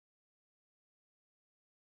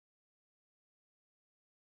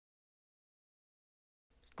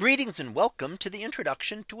Greetings and welcome to the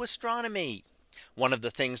introduction to astronomy. One of the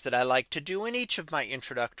things that I like to do in each of my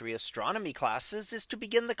introductory astronomy classes is to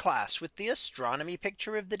begin the class with the astronomy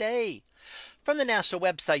picture of the day from the NASA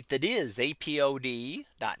website, that is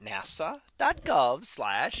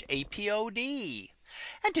apod.nasa.gov/apod.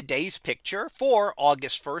 And today's picture for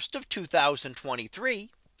August 1st of 2023.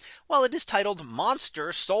 Well, it is titled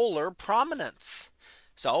Monster Solar Prominence.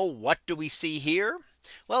 So what do we see here?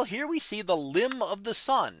 Well, here we see the limb of the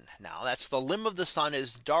sun. Now that's the limb of the sun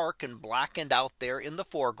is dark and blackened out there in the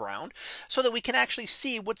foreground so that we can actually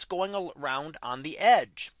see what's going around on the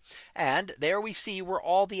edge. And there we see where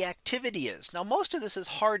all the activity is. Now most of this is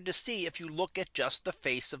hard to see if you look at just the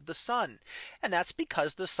face of the sun. And that's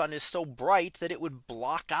because the sun is so bright that it would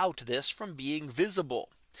block out this from being visible.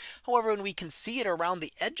 However, when we can see it around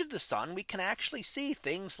the edge of the sun, we can actually see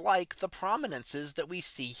things like the prominences that we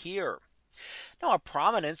see here. Now a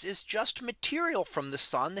prominence is just material from the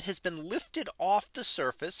sun that has been lifted off the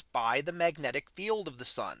surface by the magnetic field of the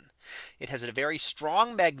sun. It has a very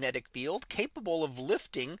strong magnetic field capable of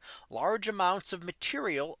lifting large amounts of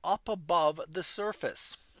material up above the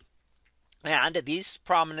surface. And these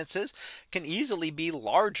prominences can easily be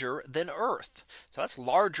larger than Earth. So that's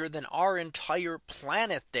larger than our entire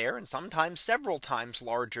planet there, and sometimes several times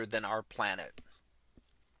larger than our planet.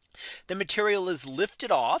 The material is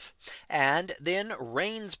lifted off and then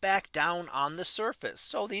rains back down on the surface.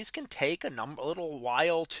 So these can take a little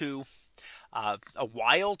while to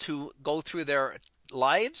go through their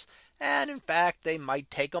lives. And in fact, they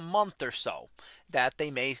might take a month or so that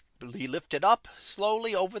they may be lifted up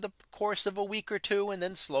slowly over the course of a week or two and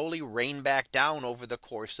then slowly rain back down over the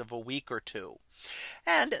course of a week or two.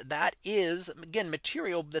 And that is, again,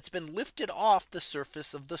 material that's been lifted off the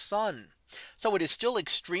surface of the sun. So it is still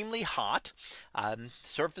extremely hot.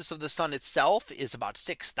 Surface of the sun itself is about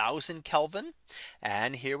 6,000 Kelvin.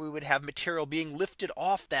 And here we would have material being lifted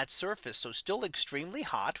off that surface. So still extremely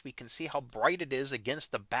hot. We can see how bright it is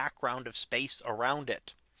against the background of space around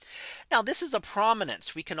it. Now this is a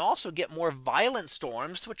prominence. We can also get more violent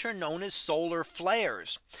storms, which are known as solar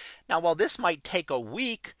flares. Now while this might take a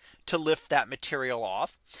week to lift that material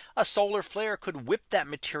off, a solar flare could whip that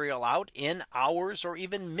material out in hours or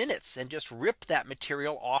even minutes and just rip that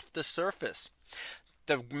material off the surface.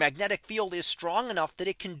 The magnetic field is strong enough that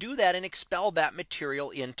it can do that and expel that material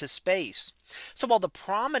into space. So while the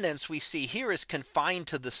prominence we see here is confined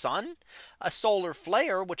to the sun, a solar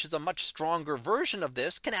flare, which is a much stronger version of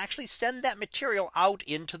this, can actually send that material out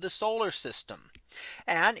into the solar system.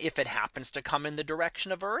 And if it happens to come in the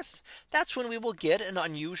direction of Earth, that's when we will get an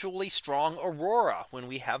unusually strong aurora, when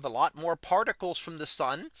we have a lot more particles from the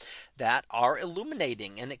sun that are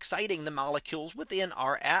illuminating and exciting the molecules within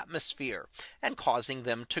our atmosphere and causing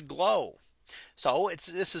them to glow. So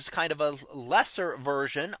this is kind of a lesser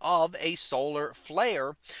version of a solar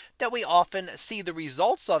flare that we often see the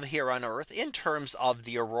results of here on Earth in terms of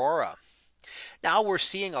the aurora. Now we're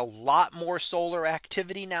seeing a lot more solar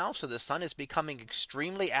activity now. So the sun is becoming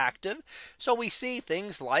extremely active. So we see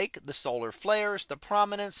things like the solar flares, the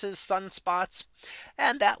prominences, sunspots,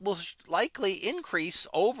 and that will likely increase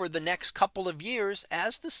over the next couple of years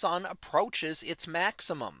as the sun approaches its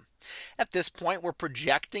maximum. At this point, we're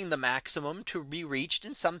projecting the maximum to be reached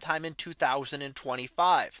in sometime in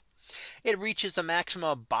 2025. It reaches a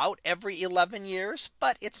maximum about every 11 years,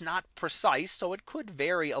 but it's not precise. So it could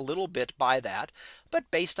vary a little bit by that.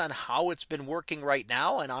 But based on how it's been working right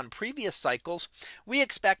now and on previous cycles, we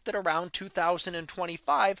expect that around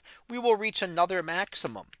 2025, we will reach another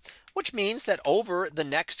maximum, which means that over the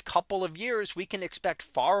next couple of years, we can expect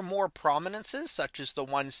far more prominences such as the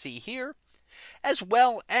ones seen here, as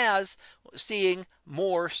well as seeing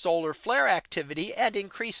more solar flare activity and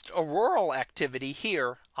increased auroral activity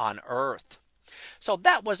here on Earth. So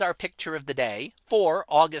that was our picture of the day for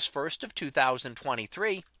August 1st of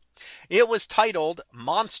 2023. It was titled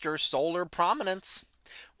Monster Solar Prominence.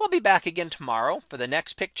 We'll be back again tomorrow for the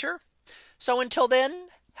next picture. So until then,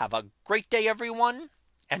 have a great day, everyone,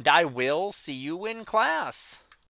 and I will see you in class.